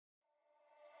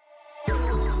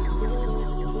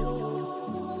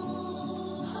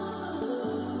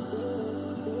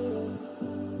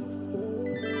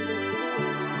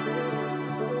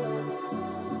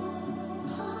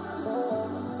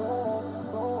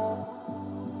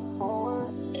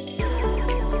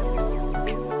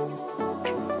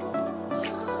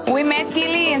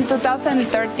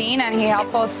2013, and he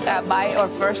helped us buy our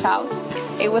first house.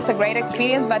 It was a great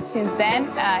experience, but since then,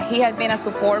 he has been a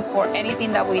support for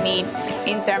anything that we need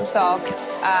in terms of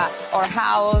our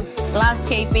house,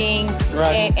 landscaping,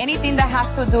 anything that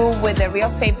has to do with the real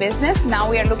estate business.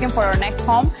 Now we are looking for our next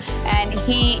home, and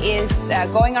he is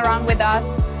going around with us.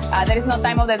 There is no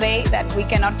time of the day that we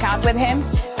cannot count with him.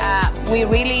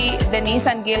 Denise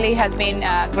and Gilley has been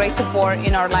great support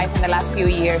in our life in the last few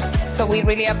years. So we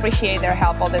really appreciate their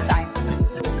help all the time.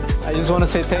 I just want to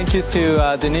say thank you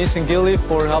to Denise and Gilley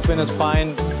for helping us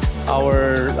find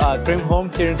our dream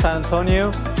home here in San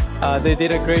Antonio. They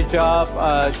did a great job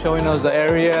showing us the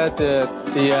area,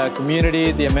 the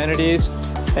community, the amenities,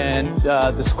 and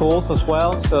the schools as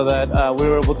well, so that we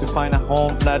were able to find a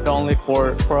home not only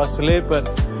for us to live, but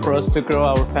for us to grow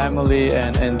our family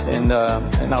and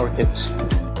our kids.